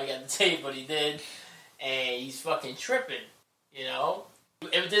don't know how he got the tape, but he did. And he's fucking tripping, you know?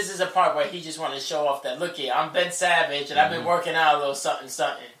 If this is a part where he just wanted to show off that, look here, I'm Ben Savage, and I've been working out a little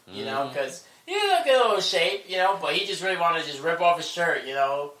something, you know? Because he look in a little shape, you know? But he just really wanted to just rip off his shirt, you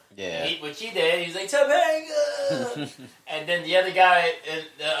know? Yeah. Which he did. He was like, Topanga! And then the other guy,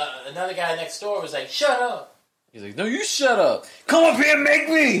 another guy next door was like, shut up. He's like, no, you shut up. Come up here and make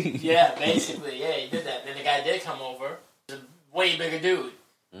me. Yeah, basically. Yeah, he did that. Then the guy did come over. He's a way bigger dude.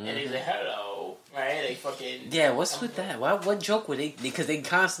 And he's like, hello. Right? They fucking... Yeah, what's with that? What joke would they... Because they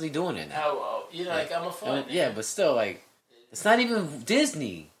constantly doing it now. Hello. You know, like, I'm a fan. Yeah, but still, like, it's not even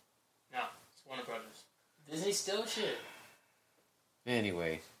Disney. No, it's Warner Brothers. Disney still shit.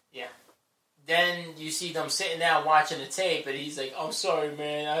 Anyway. Yeah. Then you see them sitting down watching the tape, and he's like, I'm sorry,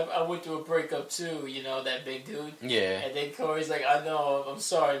 man. I went through a breakup, too. You know, that big dude. Yeah. And then Corey's like, I know. I'm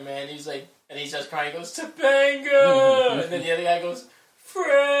sorry, man. He's like... And he starts crying. He goes, Topanga! And then the other guy goes,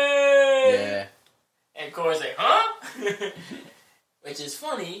 Fred! Yeah. And Corey's like, huh? Which is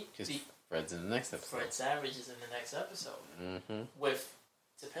funny. Because Fred's in the next episode. Fred Savage is in the next episode. With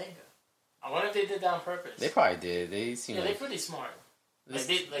Topanga. I wonder if they did that on purpose. They probably did. They seem they're pretty smart.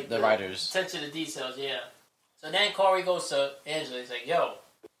 Like the writers. Attention to details, yeah. So then Corey goes to Angela. He's like, yo.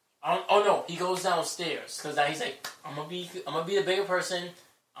 Oh, no. He goes downstairs. Because now he's like, I'm gonna be the bigger person.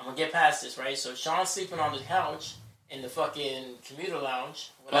 I'm going to get past this, right? So Sean's sleeping on the couch in the fucking commuter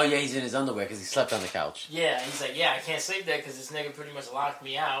lounge. Oh, yeah, he's in his underwear because he slept on the couch. Yeah, he's like, yeah, I can't sleep there because this nigga pretty much locked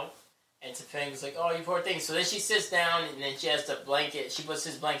me out. And Topanga's like, oh, you poor thing. So then she sits down and then she has the blanket. She puts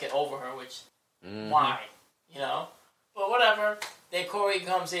his blanket over her, which, why? You know? But whatever. Then Corey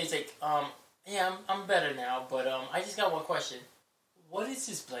comes in. He's like, yeah, I'm better now. But I just got one question. What is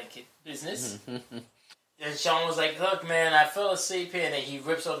this blanket business? And Sean was like, look, man, I fell asleep here. And then he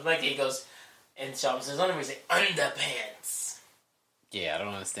rips off the blanket. He goes, and Sean says, he's like, underpants. Yeah, I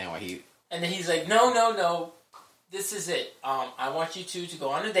don't understand why he... And then he's like, no. This is it. I want you two to go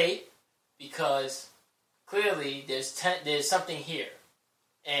on a date because clearly there's something here.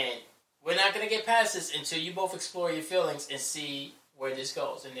 And we're not going to get past this until you both explore your feelings and see where this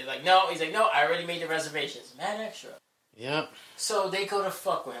goes. And they're like, no. He's like, no, I already made the reservations. Mad extra. Yep. So they go to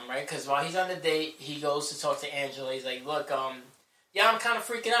fuck with him, right? Because while he's on the date, he goes to talk to Angela. He's like, look, yeah, I'm kind of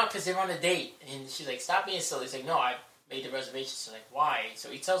freaking out because they're on a date. And she's like, stop being silly. He's like, no, I made the reservations. She's like, why? So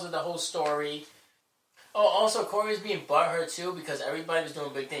he tells her the whole story. Oh, also, Corey was being butthurt, too, because everybody was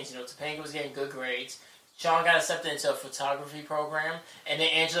doing big things. You know, Topanga was getting good grades. Sean got accepted into a photography program. And then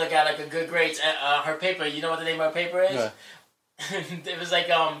Angela got, like, a good grades at her paper. You know what the name of her paper is? Yeah. It was like,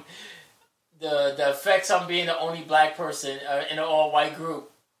 the effects on being the only black person in an all-white group.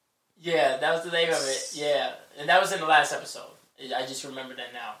 Yeah, that was the name of it. Yeah. And that was in the last episode. I just remember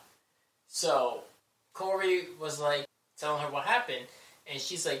that now. So, Corey was, like, telling her what happened. And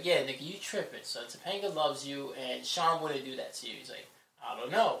she's like, yeah, nigga, you tripping. So, Topanga loves you, and Sean wouldn't do that to you. He's like, I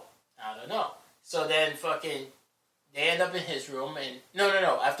don't know. So then, fucking, they end up in his room, and...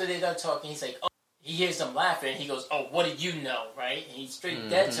 No. After they're done talking, he's like, oh, he hears them laughing, and he goes, oh, what did you know, right? And he's straight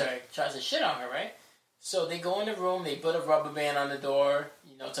dead to her, tries to shit on her, right? So they go in the room, they put a rubber band on the door,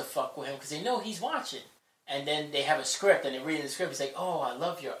 you know, to fuck with him, because they know he's watching. And then they have a script, and they're reading the script. He's like, oh, I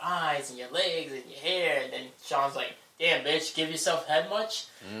love your eyes, and your legs, and your hair. And then Sean's like, damn, bitch, give yourself head much?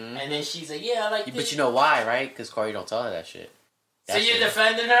 And then she's like, yeah, I like this. But you know why, right? Because Corey don't tell her that shit. So you're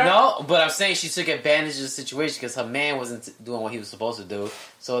defending her? No, but I'm saying she took advantage of the situation because her man wasn't doing what he was supposed to do.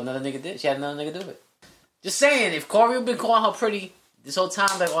 So another nigga did. She had another nigga do it. Just saying, if Corey would been calling her pretty this whole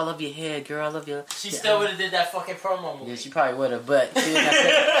time, like, oh, I love your hair, girl, I love your... She still would have did that fucking promo movie. Yeah, she probably would have, but she wouldn't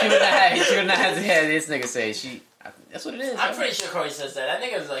have had to have this nigga say. That's what it is. I'm pretty sure Corey says that. That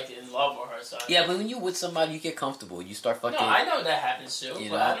nigga was, like, in love with her, so... Yeah, but when you with somebody, you get comfortable. You start fucking... No, I know that happens, too, but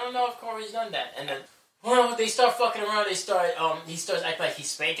know? I don't know if Corey's done that. And then Well, they start fucking around. He starts acting like he's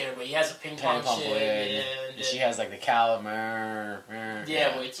spanking her, but he has a ping pong shit. And she has like the cow.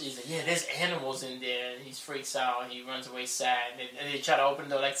 Which is like, there's animals in there. And he freaks out. He runs away sad. And they try to open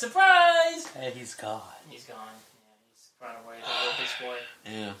the door like, surprise! And he's gone. He's gone. Yeah, he's run away. The little bitch boy.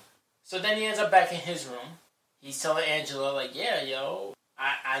 Yeah. So then he ends up back in his room. He's telling Angela, like, yeah, yo,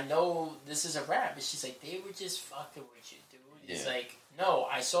 I know this is a rap. And she's like, they were just fucking with you, dude. He's like, no,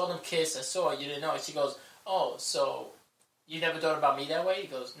 I saw them kiss. I saw it. You didn't know. And she goes, oh, so you never thought about me that way? He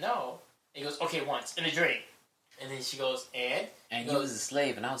goes, no. He goes, okay, once, in a dream. And then she goes, and? And you was a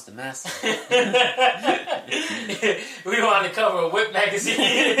slave and I was the master. We were on the cover of Whip magazine.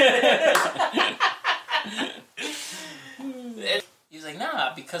 He's like,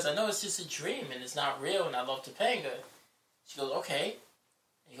 nah, because I know it's just a dream and it's not real and I love Topanga. She goes, okay.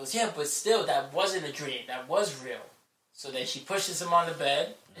 And he goes, yeah, but still, that wasn't a dream. That was real. So then she pushes him on the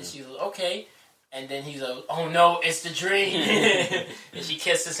bed and she goes, okay. And then he's like, oh no, it's the dream. And she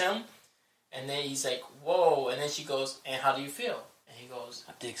kisses him. And then he's like, whoa. And then she goes, and how do you feel? And he goes,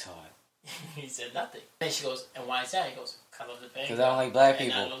 my dick's hard. He said nothing. Then she goes, and why is that? He goes, I love the pain. Because I don't like black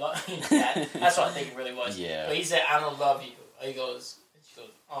people. That's what I think it really was. Yeah. But he said, I don't love you. He goes, she goes,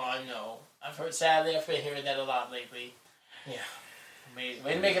 oh, I know. Sadly, I've been hearing that a lot lately. Yeah. Amazing.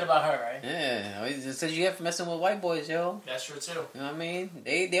 Way to make it about her, right? Yeah. It says you have to messing with white boys, yo. That's true, too. You know what I mean?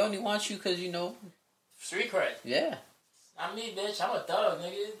 They only want you because, you know. Street cred. Yeah. Not me, bitch. I'm a thug,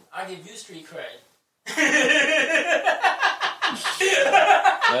 nigga. I give you street cred.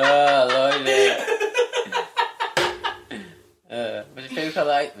 Lord, what's your favorite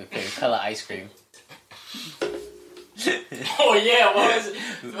color? My favorite color ice cream. Oh yeah, what was it?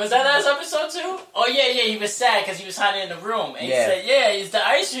 Was that last episode too? Oh yeah, he was sad because he was hiding in the room, and he said, "Yeah, he's the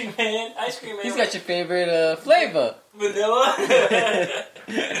ice cream man." He's got your favorite flavor, vanilla.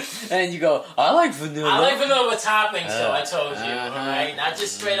 And you go, "I like vanilla." I like vanilla with toppings, so I told you, right? Not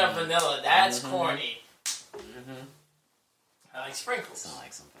just straight up vanilla. That's corny. I like sprinkles. Sound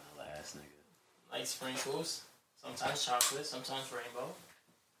like some vanilla ass nigga. I like sprinkles. Sometimes chocolate. Sometimes rainbow.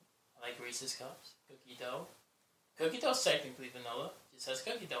 I like Reese's cups. Cookie dough. Cookie dough's technically vanilla. It just has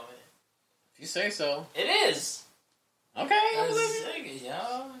cookie dough in it. If you say so. It is. Okay, I believe you.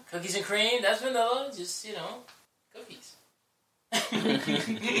 Yeah. Cookies and cream, that's vanilla. Just, cookies.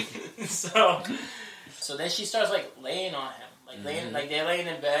 So then she starts, like, laying on him. Like, they're laying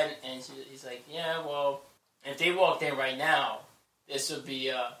in bed, and he's like, yeah, well, if they walked in right now, this would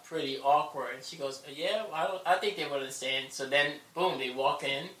be pretty awkward. She goes, yeah, I think they would understand. So then, boom, they walk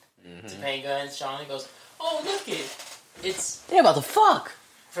in. Topanga and Shawnee goes, oh, look they're about to fuck.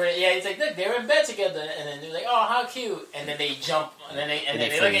 He's like, look, they're in bed together, and then they're like, oh, how cute, and then they jump, and then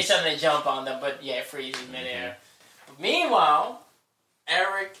they look at each other and they jump on them, but it freezes midair. Meanwhile,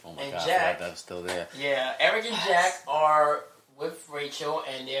 Eric and Jack, that's still there. Yeah, Eric and Jack are with Rachel,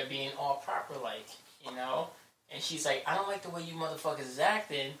 and they're being all proper, and she's like, I don't like the way you motherfuckers is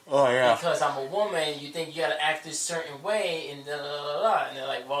acting. Oh, yeah. Because I'm a woman, you think you gotta act this certain way, and da da da da. And they're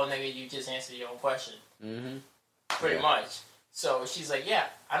like, well, nigga, you just answered your own question. Pretty much. So she's like, yeah,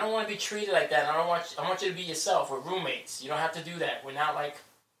 I don't want to be treated like that. I want you to be yourself. We're roommates. You don't have to do that. We're not like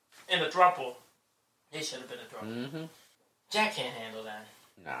in a throuple. They should have been a throuple. Jack can't handle that.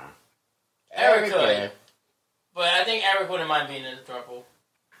 Nah. Eric could. But I think Eric wouldn't mind being in a throuple.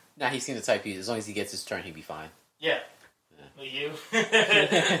 Nah, he seems the type as long as he gets his turn, he'd be fine. Yeah. But you?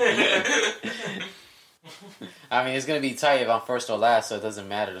 I mean, it's going to be tight if I'm first or last, so it doesn't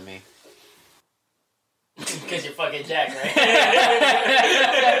matter to me. Because you're fucking Jack, right?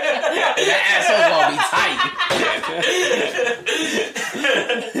 That asshole's going to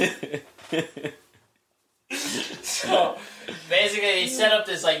be tight. So, basically, they set up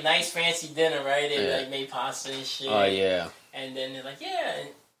this, nice fancy dinner, right? They, made pasta and shit. Oh, yeah. And then they're like, yeah.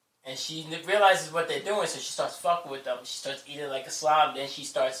 And she realizes what they're doing, so she starts fucking with them. She starts eating like a slob, then she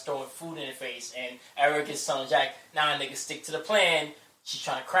starts throwing food in her face. And Eric is telling Jack, nah, nigga, stick to the plan. She's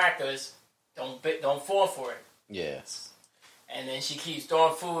trying to crack us. Don't fall for it. Yes. And then she keeps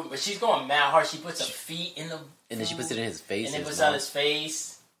throwing food, but she's going mad hard. She puts her feet in the food, and then she puts it in his face. And then puts it on his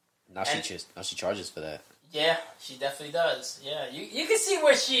face. Now she charges for that. Yeah, she definitely does. Yeah, you can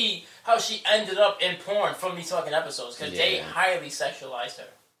see how she ended up in porn from these fucking episodes, because they highly sexualized her.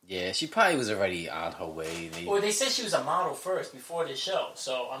 Yeah, she probably was already on her way. Well, they said she was a model first before this show,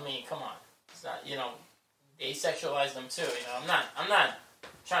 so I mean, come on, it's not they sexualized them too. I'm not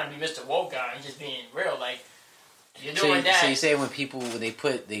trying to be Mr. Woke guy. I'm just being real. Like, you're doing that. So you say when they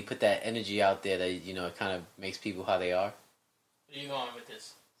put that energy out there that it kind of makes people how they are. Where are you going with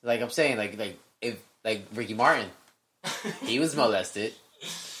this? Like I'm saying, if Ricky Martin, he was molested.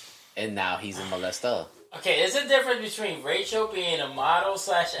 and now he's a molester. Okay, there's a difference between Rachel being a model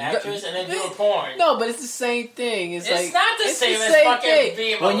 / actress and then doing porn. No, but it's the same thing. It's like, not the same as fucking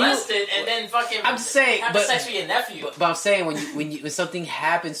being molested and then fucking I'm saying, having sex with your nephew. But I'm saying when something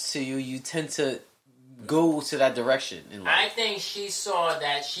happens to you, you tend to go to that direction in life. I think she saw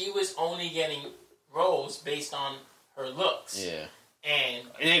that she was only getting roles based on her looks. Yeah. And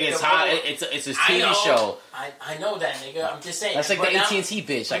nigga, it's hot. It's a TV show. I know that, nigga. I'm just saying. That's like the AT&T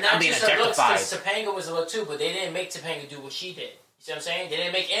bitch. Like, I'm being objectified. Topanga was a look too, but they didn't make Topanga do what she did. You see what I'm saying? They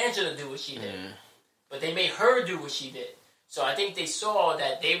didn't make Angela do what she did. But they made her do what she did. So I think they saw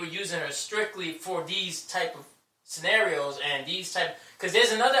that they were using her strictly for these type of scenarios and these type... Because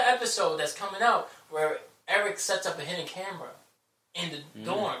there's another episode that's coming out where Eric sets up a hidden camera in the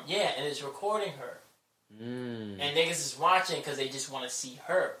dorm. Yeah, and is recording her. And niggas is watching because they just want to see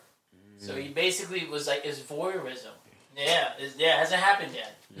her. So he basically was like, it's voyeurism. Yeah, it hasn't happened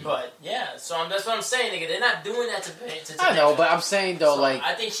yet. But yeah, so that's what I'm saying, nigga. They're not doing that to I know, but I'm saying though, so like,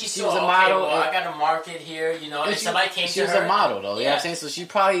 I think she was a model. Okay, well, I got a market here, you know. And somebody came to her. She was a model though. You know what I'm saying? So she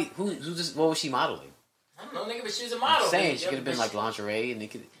probably what was she modeling? I don't know, nigga, but she was a model. I'm saying she could have been like lingerie, and they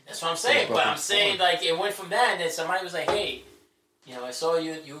could. That's what I'm saying. But I'm saying like it went from that, and then somebody was like, hey, you know, I saw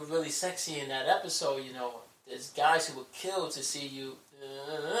you. You were really sexy in that episode. You know, there's guys who would kill to see you.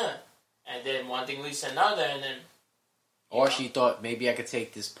 And then one thing leads to another, and then... Or she thought, maybe I could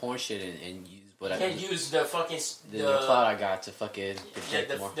take this porn shit and use what I can use the fucking... The clout I got to fucking...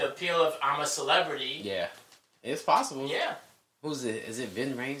 The appeal of I'm a celebrity. Yeah. It's possible. Yeah. Who's it? Is it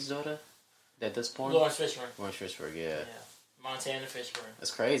Vin Raines' daughter that does porn? Lawrence Fishburne. Lawrence Fishburne, yeah. Montana Fishburne.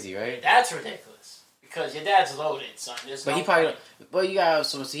 That's crazy, right? That's ridiculous. Because your dad's loaded, son. But he probably... Well, you got...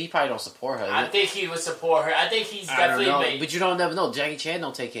 So he probably don't support her. I think he would support her. I think he's definitely... But you don't never know. Jackie Chan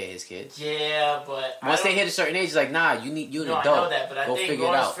don't take care of his kids. Yeah, but... Once they hit a certain age, it's like, nah, you an adult. I know that, but I think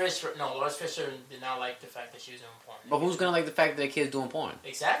Lawrence Fishburne... No, Lawrence Fishburne did not like the fact that she was doing porn. But who's gonna like the fact that their kid's doing porn?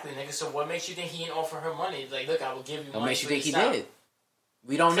 Exactly, nigga. So what makes you think he didn't offer her money? Like, look, I will give you money. What makes you think he did?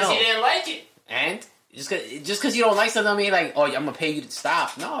 We don't know. Because he didn't like it. And... Just because you don't like something, I mean, like, oh, I'm gonna pay you to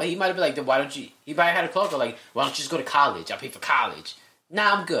stop. No, he might have been like, why don't you? He might have had a call like, why don't you just go to college? I'll pay for college.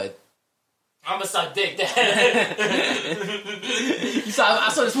 Nah, I'm good. I'm gonna suck dick. I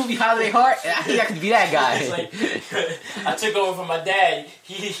saw this movie Holiday Heart, and I think I could be that guy. Like, I took over from my dad.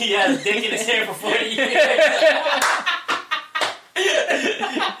 He had a dick in his hand for 40 years.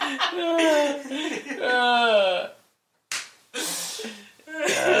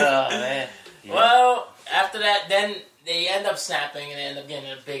 Oh man. Yeah. Well, after that, then they end up snapping and they end up getting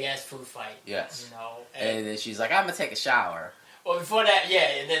in a big ass food fight. Yes. You know, and then she's like, "I'm gonna take a shower." Well, before that,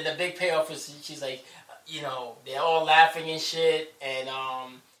 yeah, and then the big payoff was she's like, you know, they're all laughing and shit, and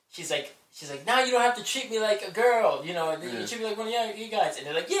she's like, now you don't have to treat me like a girl, you know, you treat me like one of you guys, and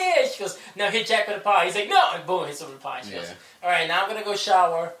they're like, yeah. She goes, now hit Jack with a pie. He's like, no, and boom, hits him with a pie. She goes, all right, now I'm gonna go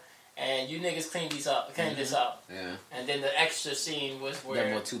shower. And you niggas clean this up. Yeah. And then the extra scene was where...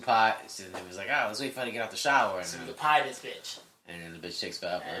 Then more 2 pies. And it was like, let's wait for her to get out the shower. And so we could pie this bitch. And then the bitch takes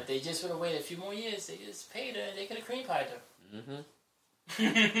forever. And if they just would have waited a few more years, they just paid her and they could have cream pied her.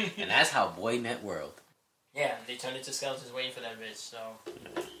 And that's how Boy Met World. Yeah, they turned into skeletons waiting for that bitch. So,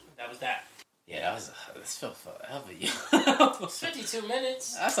 that was that. Yeah, this felt forever. It's 52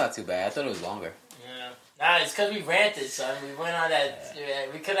 minutes. That's not too bad. I thought it was longer. Yeah. Nah, it's because we ranted, son. We went on that... Yeah.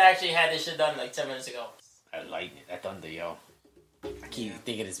 We could have actually had this shit done like 10 minutes ago. I like it. That thunder, yo. I keep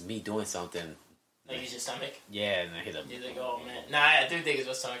thinking it's me doing something. Like it's your stomach? Yeah, and I hit up. You're like, oh, man. Nah, I do think it's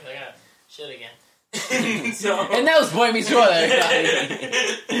my stomach. Like, ah, shit again. So... And that was Boy Meets World.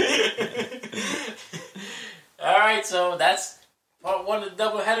 Alright, so that's part 1 of the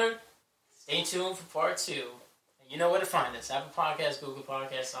doubleheader. Stay tuned for part 2. You know where to find us. Apple Podcasts, Google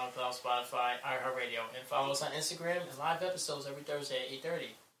Podcasts, SoundCloud, Spotify, iHeartRadio. And follow us on Instagram and live episodes every Thursday at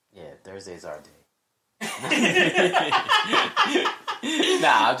 8:30. Yeah, Thursday's our day.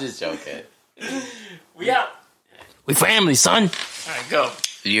 Nah, I'm just joking. We out. We family, son. All right, go.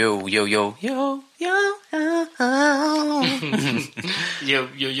 Yo. Yo.